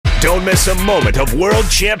Don't miss a moment of World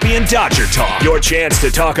Champion Dodger Talk. Your chance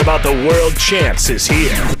to talk about the world champs is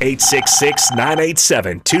here.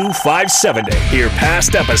 866-987-2570. Hear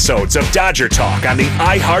past episodes of Dodger Talk on the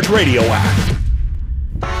iHeartRadio app.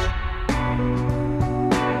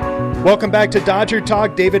 Welcome back to Dodger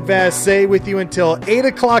Talk. David Vassay with you until 8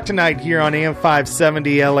 o'clock tonight here on AM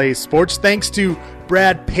 570 LA Sports. Thanks to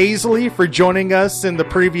Brad Paisley for joining us in the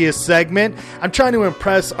previous segment. I'm trying to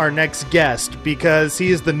impress our next guest because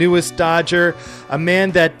he is the newest Dodger, a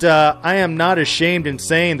man that I am not ashamed in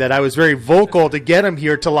saying that I was very vocal to get him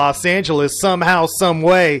here to Los Angeles somehow, some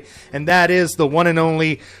way, and that is the one and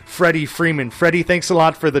only Freddie Freeman. Freddie, thanks a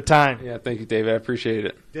lot for the time. Yeah, thank you, David. I appreciate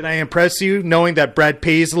it. Did I impress you knowing that Brad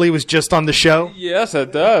Paisley was just on the show? Yes,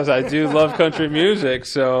 it does. I do love country music,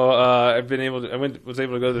 so I was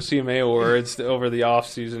able to go to the CMA Awards over the off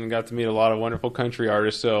season and got to meet a lot of wonderful country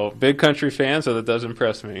artists. So big country fan, so that does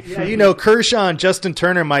impress me. Yeah, you know, Kershaw and Justin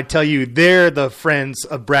Turner might tell you they're the friends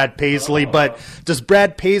of Brad Paisley, but does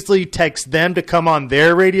Brad Paisley text them to come on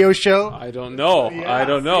their radio show? I don't know. Yeah, I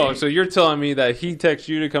don't know. So you're telling me that he texts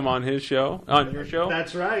you to come on his show, on your show?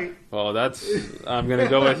 That's right. Well, I'm going to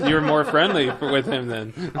go with you're more friendly with him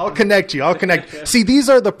then. I'll connect you. See, these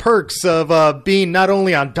are the perks of being not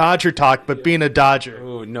only on Dodger Talk, but being a Dodger.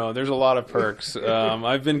 Oh, no, there's a lot of perks.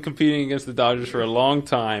 I've been competing against the Dodgers for a long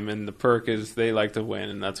time, and the perk is they like to win,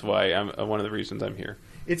 and that's why I'm one of the reasons I'm here.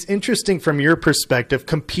 It's interesting from your perspective,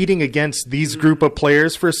 competing against these group of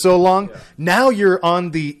players for so long. Yeah. Now you're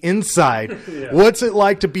on the inside. Yeah. What's it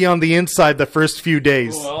like to be on the inside the first few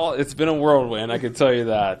days? Well, it's been a whirlwind, I can tell you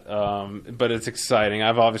that. But it's exciting.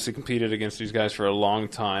 I've obviously competed against these guys for a long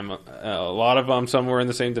time. A lot of them, some were in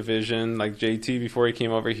the same division, like JT before he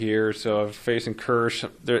came over here. So I'm facing Kersh.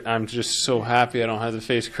 I'm just so happy I don't have to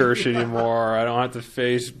face Kersh anymore. I don't have to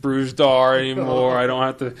face Bruce Dar anymore. I don't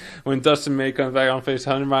have to, when Dustin May comes back, I don't face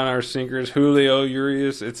 100-mile-an-hour sinkers, Julio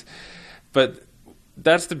Urias. But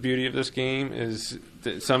that's the beauty of this game is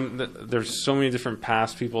that there's so many different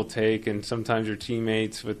paths people take, and sometimes your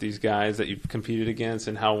teammates with these guys that you've competed against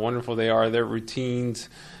and how wonderful they are, their routines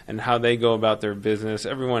and how they go about their business.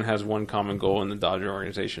 Everyone has one common goal in the Dodger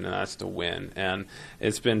organization, and that's to win. And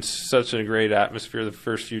it's been such a great atmosphere the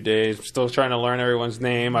first few days. I'm still trying to learn everyone's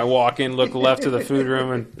name. I walk in, look left to the food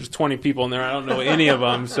room, and there's 20 people in there. I don't know any of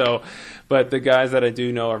them. But the guys that I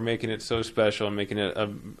do know are making it so special and making it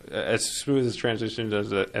as smooth as transition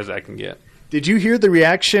as I can get. Did you hear the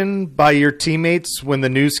reaction by your teammates when the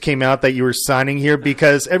news came out that you were signing here?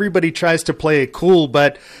 Because everybody tries to play it cool,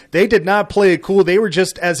 but they did not play it cool. They were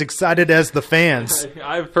just as excited as the fans.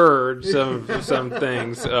 I've heard some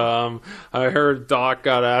things. I heard Doc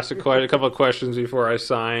got asked quite a couple of questions before I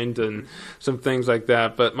signed and some things like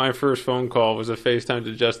that. But my first phone call was a FaceTime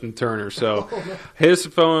to Justin Turner. So his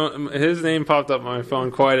name popped up on my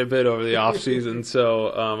phone quite a bit over the offseason.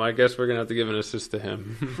 So I guess we're going to have to give an assist to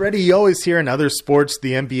him. Freddie, you always hear in other sports,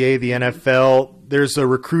 the NBA, the NFL, there's a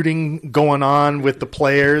recruiting going on with the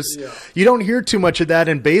players. Yeah. You don't hear too much of that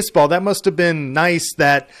in baseball. That must have been nice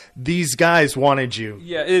that these guys wanted you.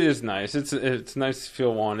 Yeah, it is nice. It's nice to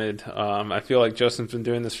feel wanted. I feel like Justin's been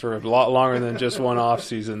doing this for a lot longer than just one off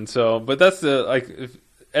season. So, but that's if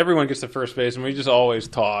everyone gets to first base, and we just always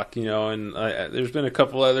talk, and there's been a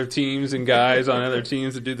couple other teams and guys on other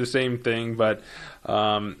teams that do the same thing, but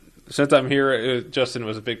since I'm here, Justin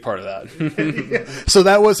was a big part of that. So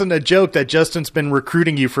that wasn't a joke that Justin's been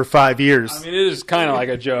recruiting you for 5 years. I mean, it is kind of like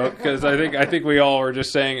a joke because I think we all were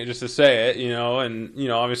just saying it just to say it, and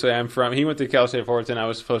obviously he went to Cal State Fullerton. I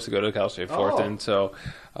was supposed to go to Cal State Fullerton, so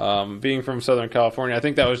being from Southern California, I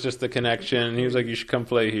think that was just the connection. He was like, you should come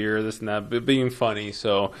play here, this and that, but being funny.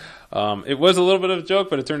 So it was a little bit of a joke,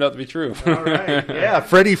 but it turned out to be true. All right. Yeah,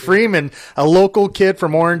 Freddie Freeman, a local kid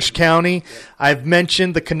from Orange County. I've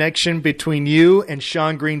mentioned the connection between you and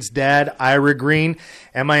Shawn Green's dad, Ira Green.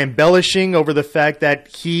 Am I embellishing over the fact that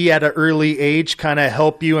he, at an early age, kind of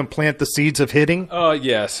helped you and plant the seeds of hitting?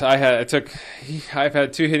 Yes. I've had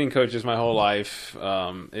two hitting coaches my whole life.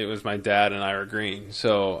 It was my dad and Ira Green.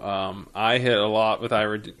 So I hit a lot with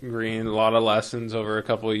Ira Green, a lot of lessons over a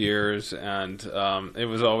couple of years, and it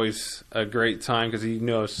was always a great time because he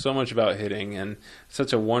knows so much about hitting and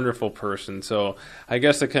such a wonderful person. So I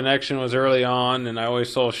guess the connection was early on, and I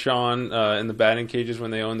always saw Shawn in the batting cages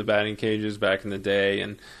when they owned the batting cages back in the day,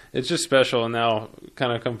 and it's just special. And now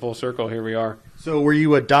kind of come full circle, here we are. So were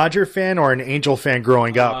you a Dodger fan or an Angel fan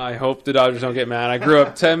growing up? I hope the Dodgers don't get mad. I grew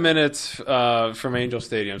up 10 minutes from Angel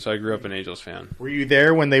Stadium, so I grew up an Angels fan. Were you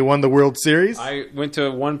there when they won the World Series? I went to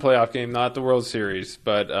one playoff game, not the World Series,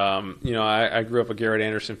 but I grew up a Garrett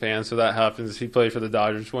Anderson fan, so that happens. He played for the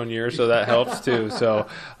Dodgers one year, so that helps too. So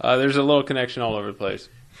there's a little connection all over the place.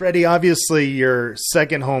 Freddie, obviously your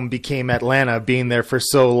second home became Atlanta, being there for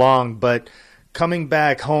so long, but coming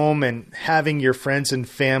back home and having your friends and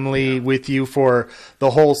family with you for the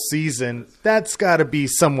whole season, that's got to be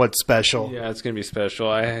somewhat special. Yeah, it's going to be special.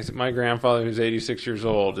 My grandfather, who's 86 years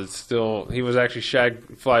old, he was actually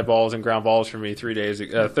shag fly balls and ground balls for me 3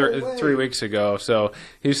 weeks ago. So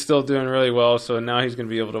he's still doing really well. So now he's going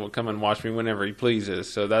to be able to come and watch me whenever he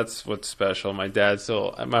pleases. So that's what's special. My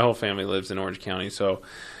whole family lives in Orange County. So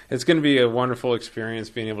it's going to be a wonderful experience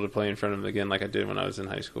being able to play in front of him again like I did when I was in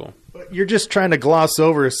high school. You're just trying to gloss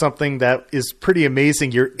over something that is pretty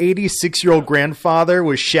amazing. Your 86-year-old grandfather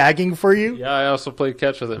was shagging for you? Yeah, I also played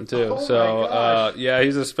catch with him too. Yeah,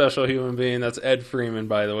 he's a special human being. That's Ed Freeman,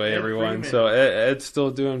 by the way, everyone. Freeman. So Ed's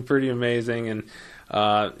still doing pretty amazing, and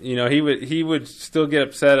he would still get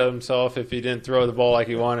upset at himself if he didn't throw the ball like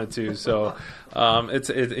he wanted to. So it's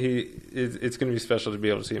going to be special to be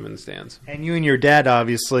able to see him in the stands. And you and your dad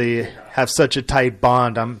obviously have such a tight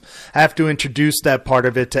bond. I have to introduce that part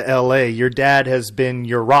of it to L.A. Your dad has been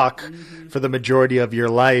your rock for the majority of your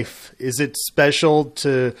life. Is it special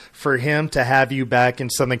for him to have you back in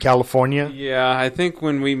Southern California? Yeah, I think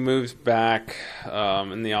when we moved back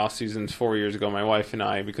in the off seasons 4 years ago, my wife and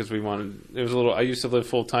I, because I used to live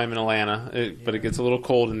full time in Atlanta, but it gets a little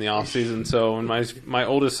cold in the off season. So when my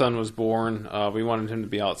oldest son was born, we wanted him to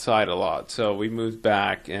be outside a lot. So we moved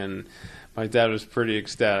back, and my dad was pretty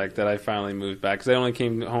ecstatic that I finally moved back because I only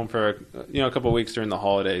came home for a couple of weeks during the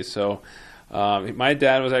holidays. So my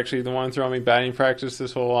dad was actually the one throwing me batting practice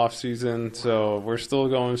this whole off season. So we're still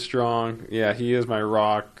going strong. Yeah, he is my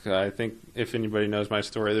rock. I think if anybody knows my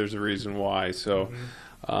story, there's a reason why. So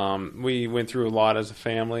we went through a lot as a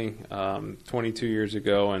family 22 years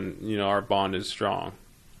ago, and our bond is strong.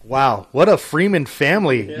 Wow, what a Freeman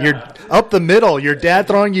family. Yeah. You're up the middle. Your dad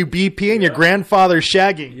throwing you BP and your grandfather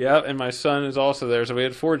shagging. Yep, and my son is also there. So we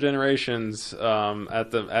had 4 generations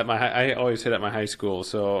I always hit at my high school,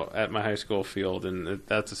 so at my high school field, and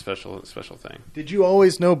that's a special thing. Did you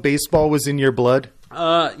always know baseball was in your blood?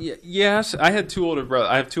 Yes. I have 2 older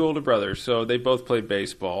brothers, so they both played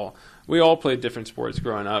baseball. We all played different sports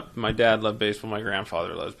growing up. My dad loved baseball. My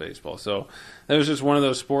grandfather loves baseball. So it was just one of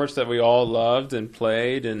those sports that we all loved and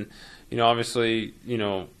played. And, obviously,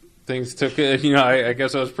 things took it. I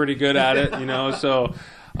guess I was pretty good at it, So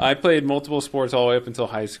I played multiple sports all the way up until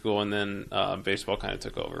high school, and then baseball kind of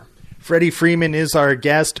took over. Freddie Freeman is our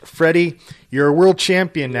guest. Freddie, you're a world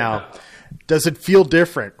champion now. Yeah. Does it feel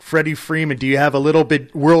different? Freddie Freeman, do you have a little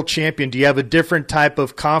bit world champion? Do you have a different type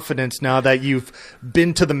of confidence now that you've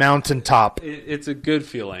been to the mountaintop? It's a good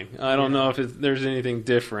feeling. I don't know if there's anything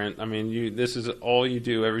different. I mean, this is all you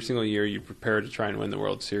do every single year. You prepare to try and win the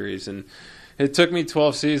World Series. And it took me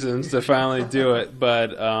 12 seasons to finally do it.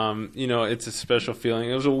 But, it's a special feeling.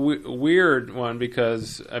 It was a weird one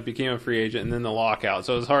because I became a free agent and then the lockout.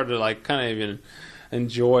 So it was hard to kind of even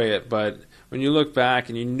enjoy it. But when you look back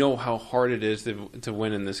and you know how hard it is to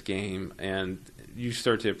win in this game, and you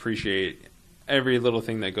start to appreciate every little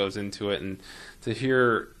thing that goes into it, and to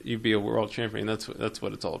hear you be a world champion, that's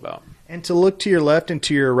what it's all about. And to look to your left and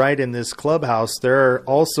to your right in this clubhouse, there are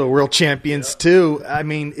also world champions too. I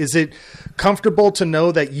mean, is it comfortable to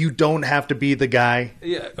know that you don't have to be the guy?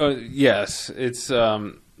 Yeah. Yes. It's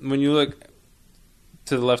when you look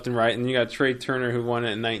to the left and right, and you got Trey Turner who won it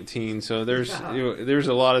in 19. So there's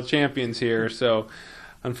a lot of champions here. So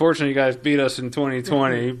unfortunately, you guys beat us in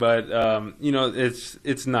 2020, but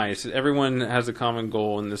it's nice. Everyone has a common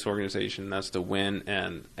goal in this organization, that's to win,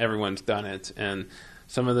 and everyone's done it. And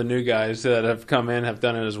some of the new guys that have come in have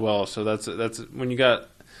done it as well. So that's when you got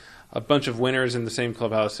a bunch of winners in the same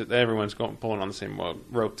clubhouse, everyone's pulling on the same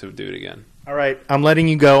rope to do it again. All right, I'm letting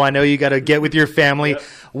you go. I know you got to get with your family. Yep.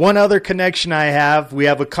 One other connection I have, we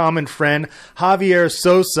have a common friend, Javier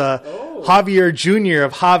Sosa, Javier Jr.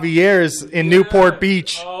 of Javier's in Newport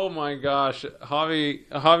Beach. Oh, my gosh.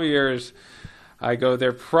 Javier's, I go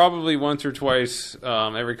there probably once or twice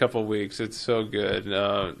every couple of weeks. It's so good.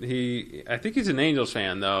 I think he's an Angels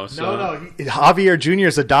fan, though. So. No, Javier Jr.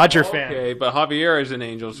 is a Dodger fan. Okay, but Javier is an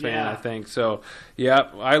Angels fan, I think. So, yeah,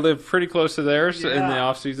 I live pretty close to theirs in the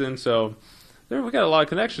off season, so we got a lot of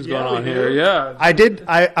connections going on here. Yeah,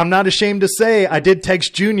 I'm not ashamed to say I did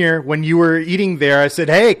text Junior when you were eating there. I said,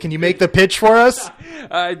 "Hey, can you make the pitch for us?"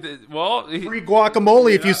 Free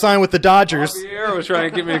guacamole if you sign with the Dodgers. Javier was trying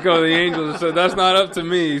to get me to go to the Angels, so that's not up to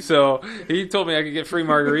me. So he told me I could get free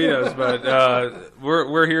margaritas, but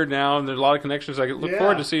we're here now, and there's a lot of connections. I look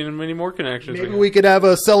forward to seeing many more connections. Maybe we could have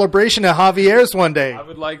a celebration at Javier's one day. I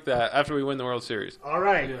would like that after we win the World Series. All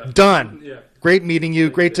right, done. Yeah. Great meeting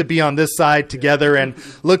you. Great to be on this side together, and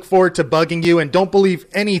look forward to bugging you. And don't believe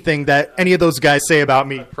anything that any of those guys say about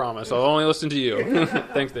me. I promise. I'll only listen to you.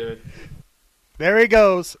 Thanks, David. There he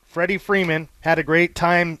goes. Freddie Freeman. Had a great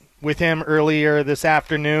time with him earlier this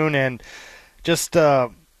afternoon, and just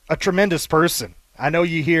a tremendous person. I know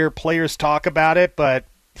you hear players talk about it, but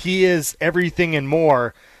he is everything and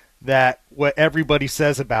more that what everybody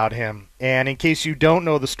says about him. And in case you don't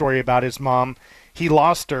know the story about his mom, he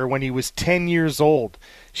lost her when he was 10 years old.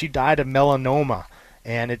 She died of melanoma,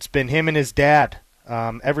 and it's been him and his dad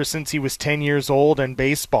ever since he was 10 years old in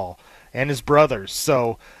baseball, and his brothers.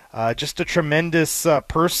 So just a tremendous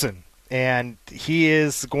person, and he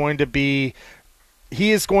is going to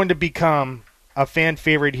become a fan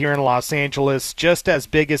favorite here in Los Angeles, just as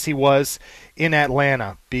big as he was in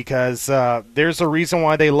Atlanta, because there's a reason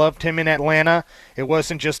why they loved him in Atlanta. It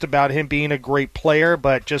wasn't just about him being a great player,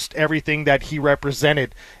 but just everything that he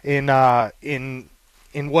represented in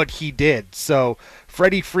what he did. So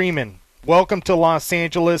Freddie Freeman, welcome to Los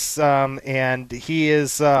Angeles, and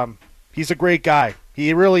he's a great guy.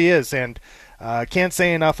 He really is, and can't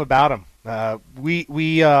say enough about him. We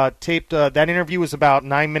taped that interview was about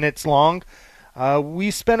 9 minutes long.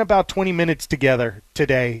 We spent about 20 minutes together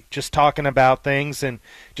today just talking about things and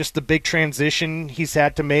just the big transition he's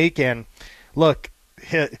had to make. And look,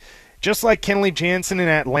 just like Kenley Jansen in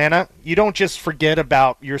Atlanta, you don't just forget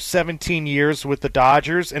about your 17 years with the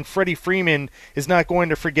Dodgers, and Freddie Freeman is not going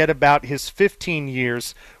to forget about his 15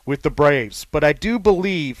 years with the Braves. But I do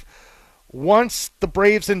believe once the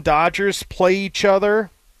Braves and Dodgers play each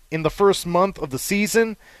other in the first month of the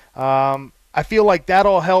season, I feel like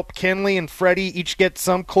that'll help Kenley and Freddie each get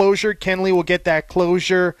some closure. Kenley will get that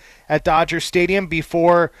closure at Dodger Stadium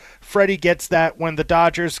before Freddie gets that when the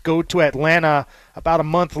Dodgers go to Atlanta about a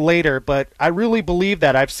month later. But I really believe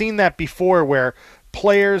that. I've seen that before where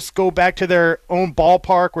players go back to their own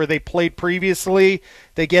ballpark where they played previously.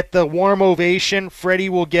 They get the warm ovation. Freddie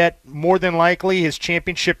will get more than likely his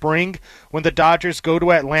championship ring when the Dodgers go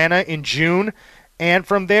to Atlanta in June. And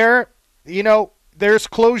from there, there's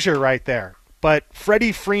closure right there. But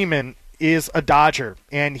Freddie Freeman is a Dodger,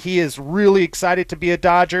 and he is really excited to be a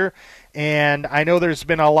Dodger. And I know there's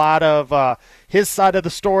been a lot of his side of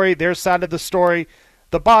the story, their side of the story.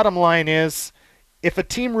 The bottom line is, if a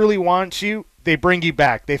team really wants you, they bring you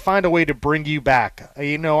back. They find a way to bring you back.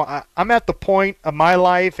 I'm at the point of my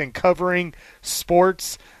life in covering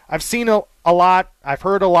sports. I've seen a lot. I've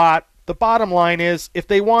heard a lot. The bottom line is, if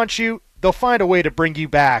they want you, they'll find a way to bring you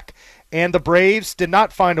back. And the Braves did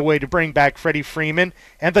not find a way to bring back Freddie Freeman,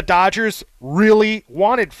 and the Dodgers really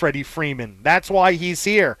wanted Freddie Freeman. That's why he's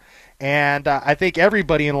here. And I think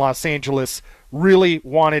everybody in Los Angeles really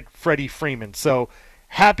wanted Freddie Freeman. So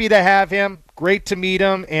happy to have him, great to meet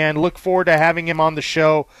him, and look forward to having him on the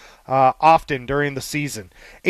show often during the season.